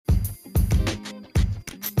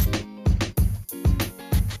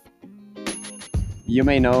You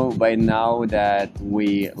may know by now that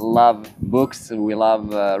we love books. We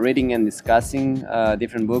love reading and discussing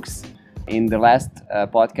different books. In the last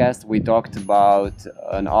podcast, we talked about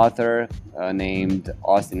an author named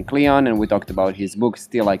Austin Kleon, and we talked about his book,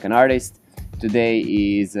 Still Like an Artist. Today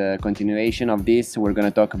is a continuation of this. We're going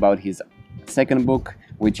to talk about his second book,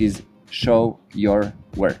 which is Show Your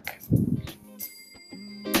Work.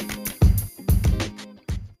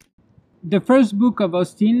 The first book of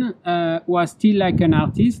Austin was Still Like an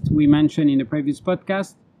Artist, we mentioned in the previous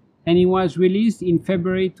podcast, and it was released in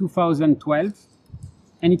February 2012,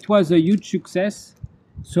 and it was a huge success.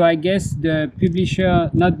 So I guess the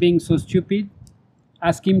publisher, not being so stupid,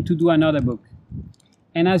 asked him to do another book.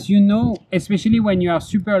 And as you know, especially when you are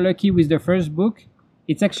super lucky with the first book,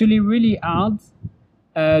 it's actually really hard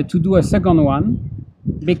to do a second one,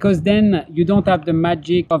 because then you don't have the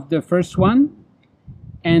magic of the first one.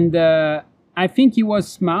 And I think he was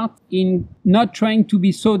smart in not trying to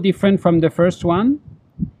be so different from the first one.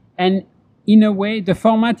 And in a way, the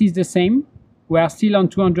format is the same. We are still on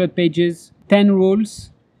 200 pages, 10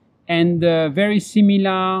 rules, and very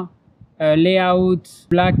similar layout,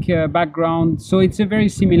 black background. So it's a very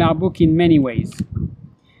similar book in many ways.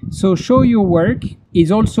 So Show Your Work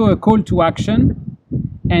is also a call to action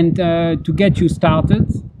and to get you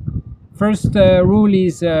started. First rule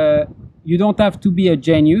is you don't have to be a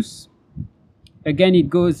genius. Again,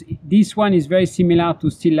 this one is very similar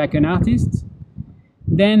to Still Like an Artist.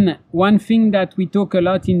 Then one thing that we talk a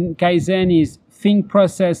lot in Kaizen is think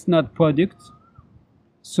process, not product.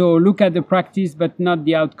 So look at the practice, but not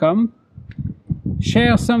the outcome.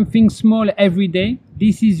 Share something small every day.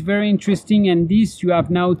 This is very interesting, and you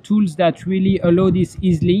have now tools that really allow this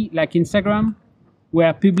easily, like Instagram,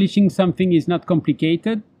 where publishing something is not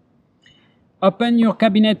complicated. Open your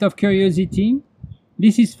cabinet of curiosity.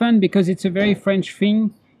 This is fun because it's a very French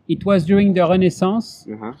thing. It was during the Renaissance,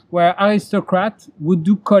 where aristocrats would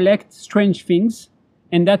collect strange things,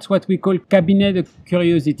 and that's what we call cabinet of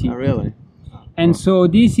curiosity. Oh, really? And so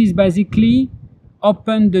this is basically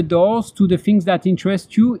open the doors to the things that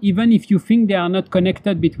interest you, even if you think they are not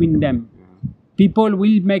connected between them. People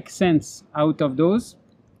will make sense out of those.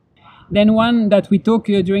 Then one that we talk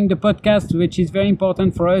during the podcast, which is very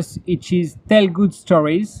important for us, which is tell good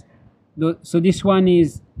stories. So this one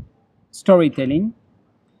is storytelling.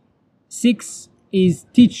 6 is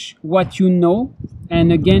teach what you know.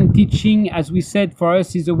 And again, teaching, as we said, for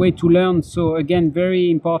us is a way to learn. So again,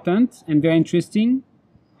 very important and very interesting.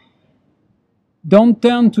 Don't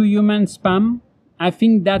turn to human spam. I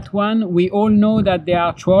think that one, we all know that there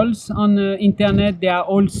are trolls on the internet. There are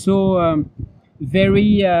also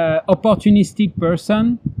very opportunistic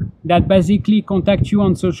person that basically contact you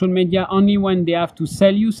on social media only when they have to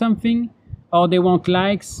sell you something, or they want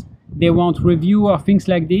likes, they want review or things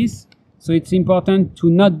like this. So it's important to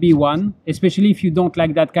not be one, especially if you don't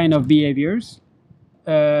like that kind of behaviors.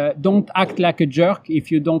 Don't act like a jerk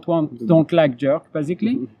if you don't like jerk,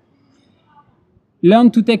 basically.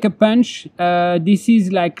 Learn to take a punch. This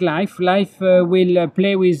is like life. Life will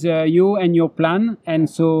play with you and your plan, and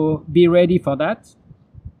so be ready for that.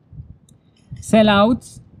 Sell out,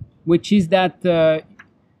 which is that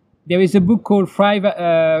there is a book called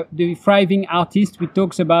The Thriving Artist, which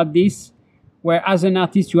talks about this, where as an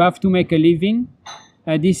artist you have to make a living.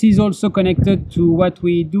 This is also connected to what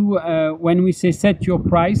we do when we say set your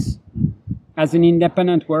price as an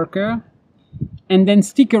independent worker. And then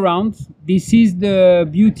stick around. This is the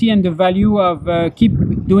beauty and the value of keep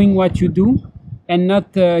doing what you do and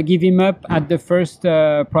not give him up at the first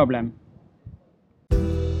problem.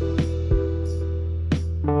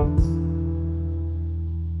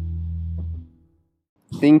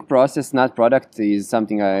 Think process, not product is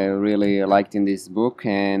something I really liked in this book,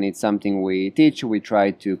 and it's something we teach, we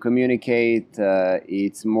try to communicate.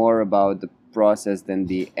 It's more about the process than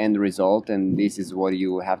the end result, and this is what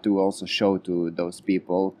you have to also show to those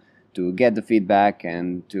people to get the feedback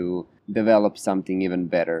and to develop something even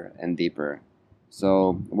better and deeper.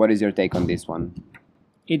 So what is your take on this one?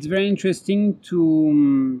 It's very interesting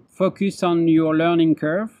to focus on your learning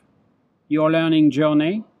curve, your learning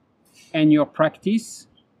journey, and your practice,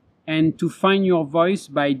 and to find your voice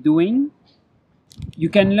by doing. You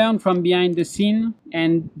can learn from behind the scene,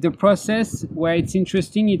 and the process where it's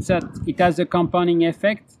interesting, it's that it has a compounding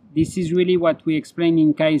effect. This is really what we explain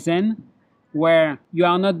in Kaizen, where you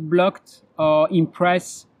are not blocked or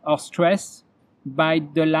impressed or stressed by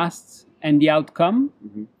the last and the outcome,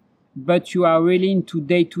 but you are really into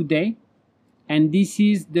day to day. And this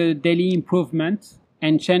is the daily improvement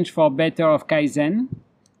and change for better of Kaizen,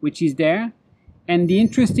 which is there. And the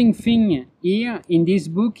interesting thing here in this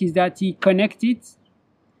book is that he connected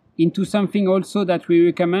into something also that we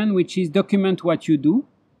recommend, which is document what you do.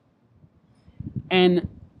 And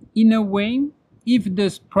in a way, if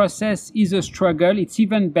this process is a struggle, it's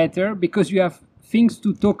even better because you have things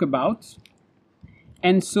to talk about.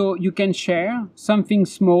 And so you can share something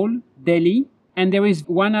small daily. And there is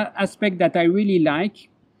one aspect that I really like.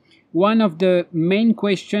 One of the main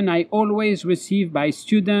questions I always receive by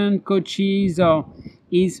students, coaches,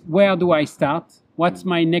 is where do I start? What's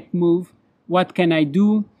my next move? What can I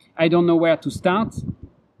do? I don't know where to start.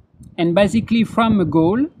 And basically from a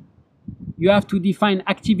goal, you have to define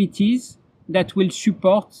activities that will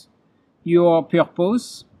support your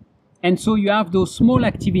purpose. And so you have those small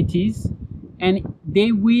activities and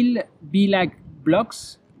they will be like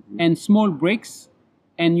blocks and small bricks,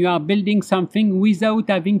 and you are building something without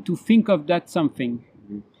having to think of that something.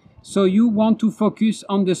 So you want to focus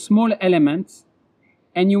on the small elements,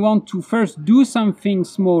 and you want to first do something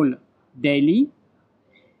small daily.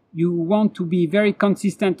 You want to be very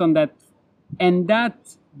consistent on that. And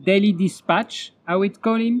that daily dispatch, I would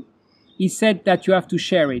call him, he said that you have to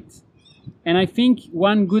share it. And I think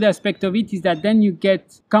one good aspect of it is that then you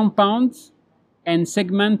get compound and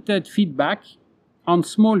segmented feedback on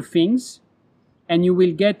small things, and you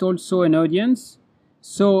will get also an audience.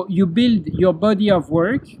 So you build your body of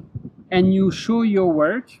work and you show your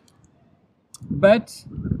work, but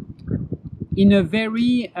in a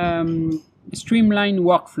very streamlined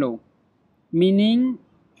workflow. Meaning,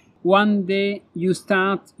 one day you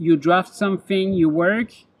start, you draft something, you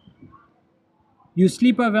work, you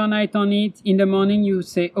sleep overnight on it. In the morning you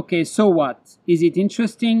say, okay, so what? Is it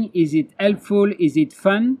interesting? Is it helpful? Is it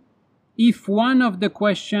fun? If one of the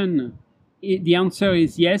question, the answer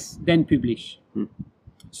is yes, then publish.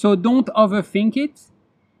 So don't overthink it.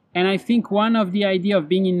 And I think one of the idea of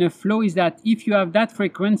being in a flow is that if you have that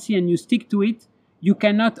frequency and you stick to it, you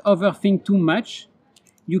cannot overthink too much.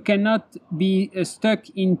 You cannot be stuck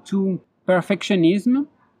into perfectionism,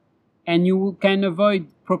 and you can avoid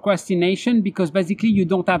procrastination because basically you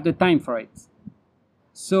don't have the time for it.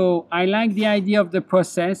 So I like the idea of the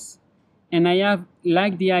process, and I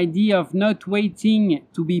like the idea of not waiting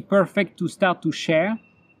to be perfect to start to share,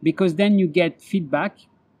 because then you get feedback,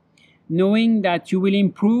 knowing that you will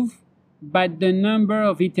improve by the number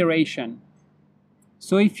of iteration.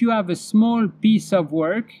 So if you have a small piece of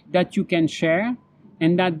work that you can share,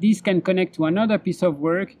 and that this can connect to another piece of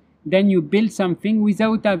work, then you build something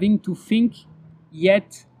without having to think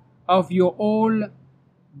yet of your whole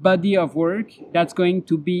body of work that's going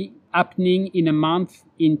to be happening in a month,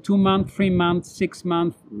 in 2 months, 3 months, 6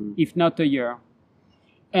 months, if not a year.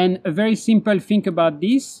 And a very simple thing about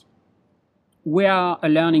this, we are a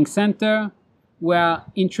learning center. We are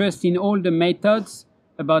interested in all the methods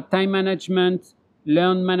about time management,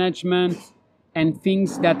 learn management, and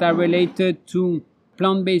things that are related to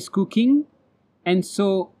plant-based cooking. And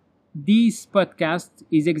so this podcast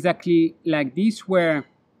is exactly like this, where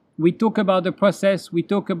we talk about the process, we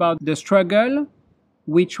talk about the struggle,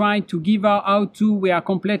 we try to give our how-to, we are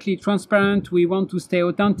completely transparent, we want to stay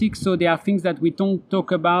authentic, so there are things that we don't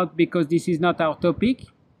talk about because this is not our topic.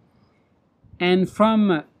 And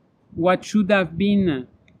from what should have been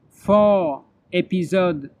 4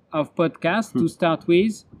 episodes of podcast to start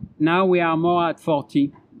with, now we are more at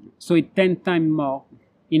 40. So it's 10 times more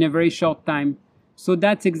in a very short time. So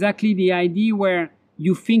that's exactly the idea, where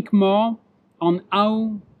you think more on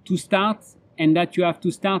how to start, and that you have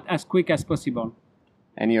to start as quick as possible.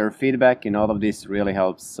 And your feedback in all of this really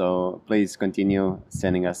helps. So please continue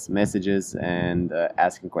sending us messages and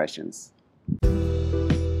asking questions.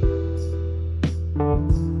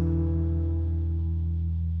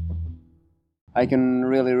 I can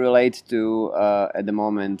really relate to, at the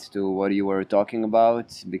moment, to what you were talking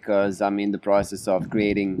about, because I'm in the process of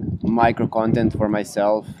creating micro content for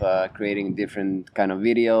myself, creating different kind of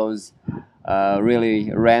videos,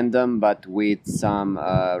 really random, but with some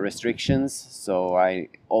restrictions. So I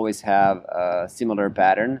always have a similar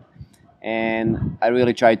pattern, and I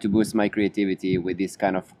really try to boost my creativity with this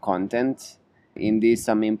kind of content. In this,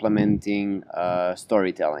 I'm implementing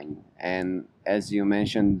storytelling, and as you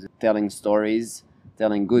mentioned, telling stories,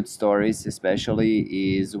 telling good stories especially,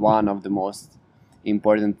 is one of the most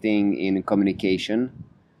important thing in communication.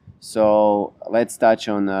 So let's touch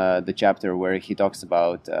on the chapter where he talks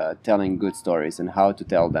about telling good stories and how to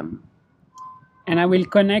tell them. And I will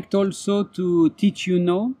connect also to Teach You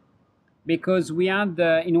Know, because we had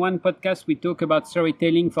in one podcast we talk about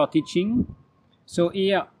storytelling for teaching. So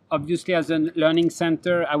here, obviously, as a learning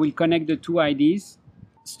center, I will connect the two ideas.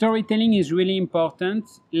 Storytelling is really important.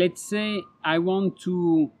 Let's say I want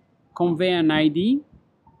to convey an idea.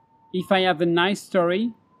 If I have a nice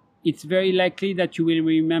story, it's very likely that you will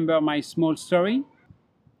remember my small story.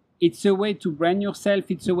 It's a way to brand yourself.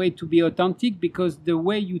 It's a way to be authentic, because the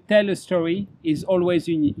way you tell a story is always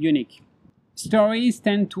unique. Stories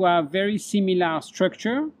tend to have very similar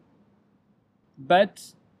structure,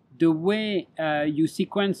 but the way you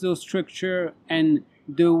sequence those structure and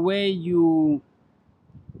the way you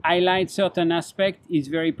highlight certain aspects is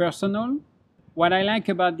very personal. What I like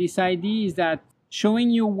about this idea is that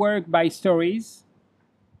showing your work by stories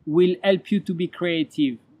will help you to be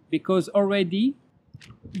creative, because already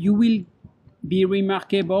you will be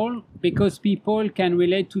remarkable because people can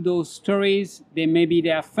relate to those stories. Maybe they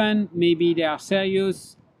are fun, maybe they are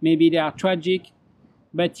serious, maybe they are tragic,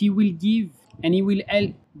 but he will give and he will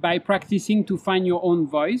help by practicing to find your own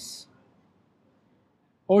voice.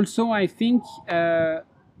 Also, I think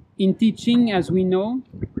in teaching, as we know,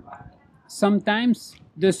 sometimes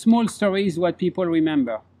the small story is what people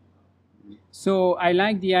remember. So I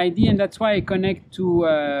like the idea, and that's why I connect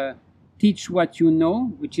to Teach What You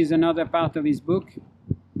Know, which is another part of his book,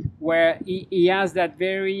 where he has that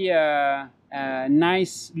very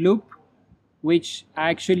nice loop, which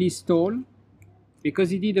I actually stole,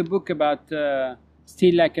 because he did a book about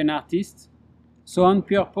Still Like an Artist. So on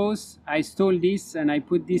purpose, I stole this and I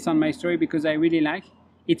put this on my story because I really like.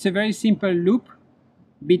 It's a very simple loop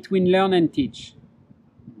between learn and teach.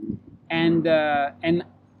 And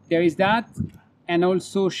there is that, and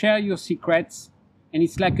also share your secrets. And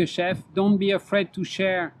it's like a chef. Don't be afraid to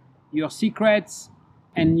share your secrets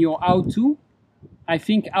and your how-to. I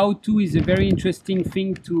think how-to is a very interesting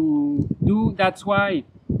thing to do. That's why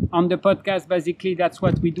on the podcast, basically, that's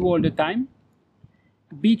what we do all the time.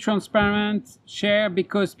 Be transparent, share,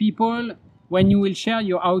 because people, when you will share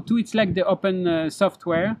your how-to, it's like the open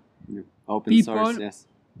software. Open source, yes.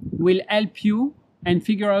 Will help you and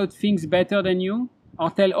figure out things better than you, or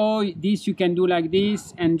tell, oh, this you can do like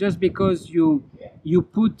this. And just because you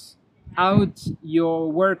put out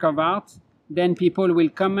your work of art, then people will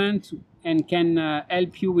comment and can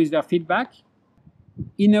help you with their feedback.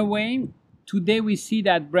 In a way, today we see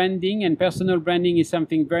that branding and personal branding is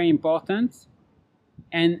something very important.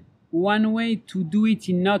 And one way to do it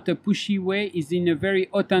in not a pushy way is in a very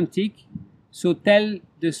authentic. So tell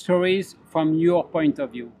the stories from your point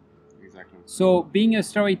of view. Exactly. So being a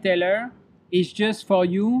storyteller is just for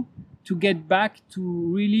you to get back to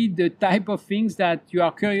really the type of things that you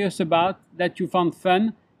are curious about, that you found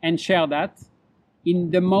fun, and share that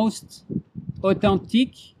in the most authentic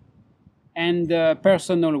and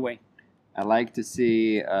personal way. I like to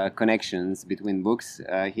see connections between books.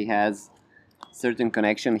 He has certain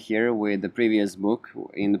connection here with the previous book.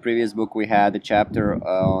 In the previous book, we had a chapter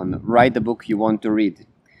on write the book you want to read.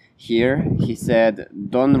 Here, he said,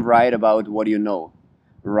 don't write about what you know,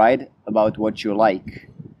 write about what you like.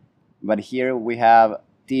 But here we have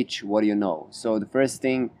teach what you know. So the first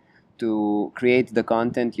thing, to create the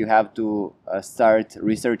content, you have to start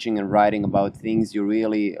researching and writing about things you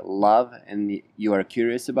really love and you are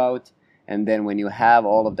curious about. And then when you have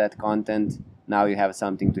all of that content, now you have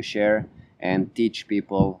something to share and teach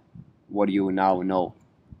people what you now know.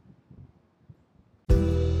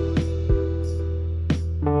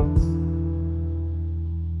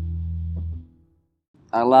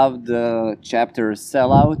 I love the chapter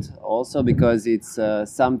Sellout also because it's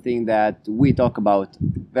something that we talk about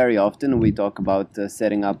very often. We talk about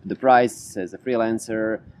setting up the price as a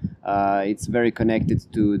freelancer. It's very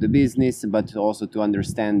connected to the business, but also to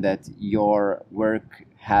understand that your work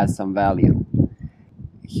has some value.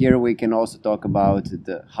 Here we can also talk about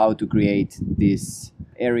how to create this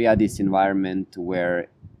area, this environment where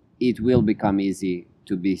it will become easy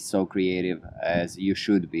to be so creative as you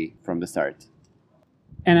should be from the start.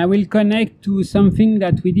 And I will connect to something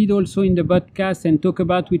that we did also in the podcast and talk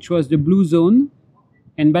about, which was the blue zone.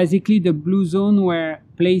 And basically the blue zone were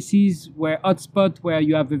places where hotspot where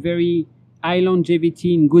you have a very high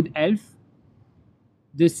longevity in good health.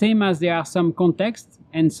 The same as there are some context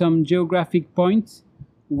and some geographic points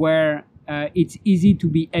where it's easy to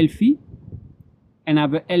be healthy and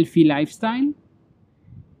have a healthy lifestyle.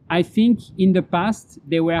 I think in the past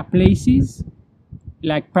there were places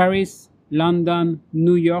like Paris, London,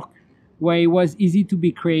 New York, where it was easy to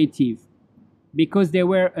be creative because they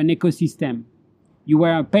were an ecosystem. You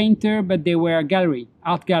were a painter, but they were a gallery,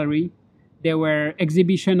 art gallery. There were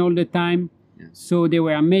exhibition all the time. Yeah. So there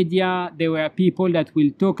were media, there were people that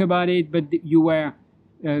will talk about it, but you were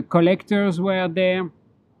collectors were there.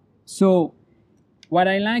 So what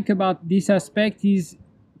I like about this aspect is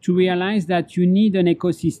to realize that you need an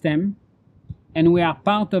ecosystem, and we are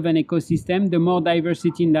part of an ecosystem. The more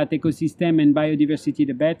diversity in that ecosystem and biodiversity,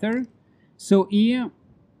 the better. So here,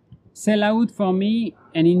 Sell out for me,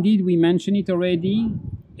 and indeed we mentioned it already,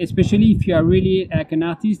 especially if you are really like an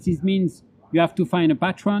artist, it means you have to find a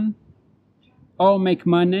patron or make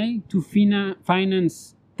money to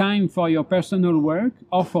finance time for your personal work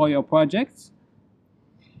or for your projects.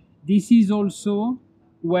 This is also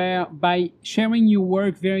where by sharing your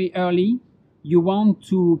work very early, you want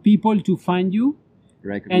people to find you,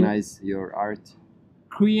 recognize your art,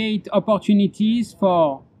 create opportunities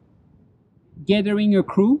for gathering a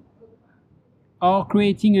crew or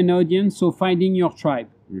creating an audience, so finding your tribe.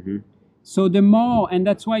 Mm-hmm. So the more, and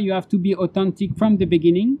that's why you have to be authentic from the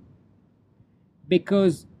beginning,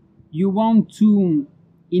 because you want to,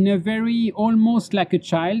 in a very almost like a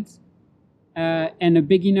child and a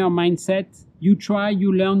beginner mindset, you try,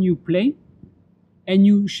 you learn, you play, and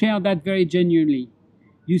you share that very genuinely.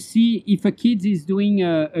 You see, if a kid is doing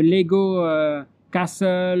a Lego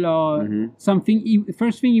castle or something,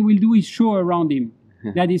 first thing he will do is show around him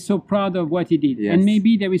that he's so proud of what he did. Yes. And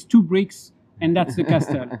maybe there is 2 bricks and that's the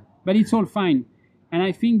castle. But it's all fine. And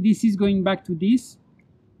I think this is going back to this.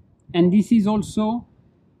 And this is also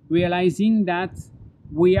realizing that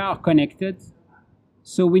we are connected.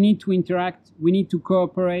 So we need to interact, we need to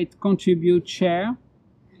cooperate, contribute, share.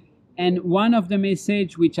 And one of the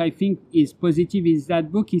message which I think is positive is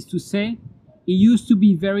that book is to say it used to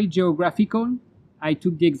be very geographical. I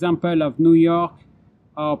took the example of New York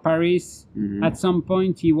or Paris. Mm-hmm. At some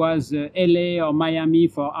point it was LA or Miami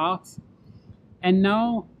for art. And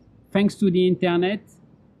now, thanks to the internet,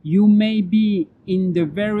 you may be in the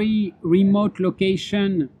very remote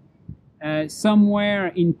location somewhere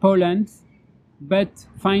in Poland, but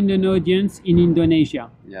find an audience in Indonesia.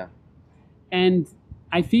 Yeah. And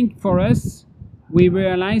I think for us, we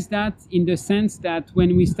realized that in the sense that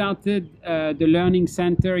when we started the learning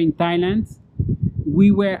center in Thailand, we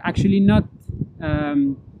were actually not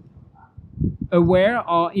aware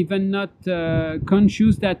or even not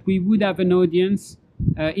conscious that we would have an audience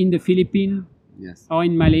in the Philippines Yes. or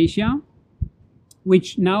in Malaysia,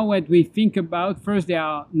 which now what we think about, first they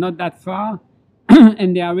are not that far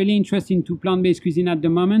and they are really interested into plant-based cuisine at the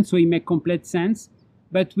moment, so it makes complete sense.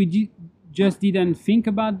 But we just didn't think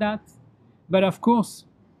about that. But of course,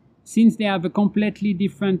 since they have a completely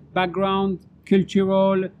different background,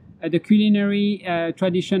 cultural, the culinary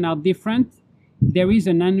tradition are different, there is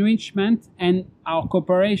an enrichment, and our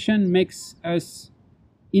cooperation makes us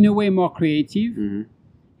in a way more creative. Mm-hmm.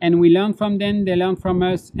 And we learn from them, they learn from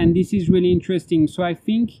us, and this is really interesting. So I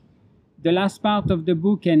think the last part of the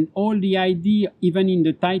book and all the idea, even in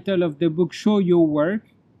the title of the book, Show Your Work,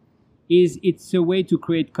 is it's a way to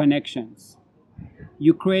create connections.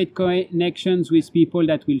 You create connections with people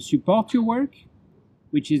that will support your work,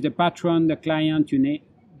 which is the patron, the client,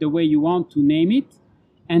 the way you want to name it.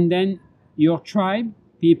 And then your tribe,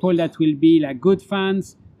 people that will be like good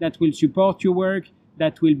fans, that will support your work,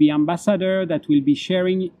 that will be ambassador, that will be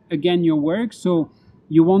sharing again your work. So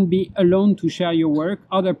you won't be alone to share your work.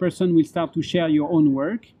 Other person will start to share your own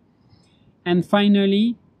work. And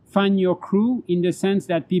finally, find your crew in the sense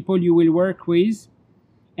that people you will work with.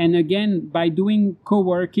 And again, by doing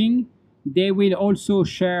co-working, they will also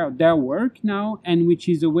share their work now, and which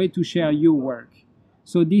is a way to share your work.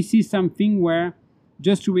 So this is something where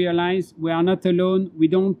just to realize we are not alone. We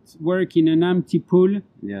don't work in an empty pool.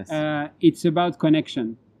 Yes. It's about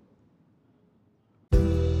connection.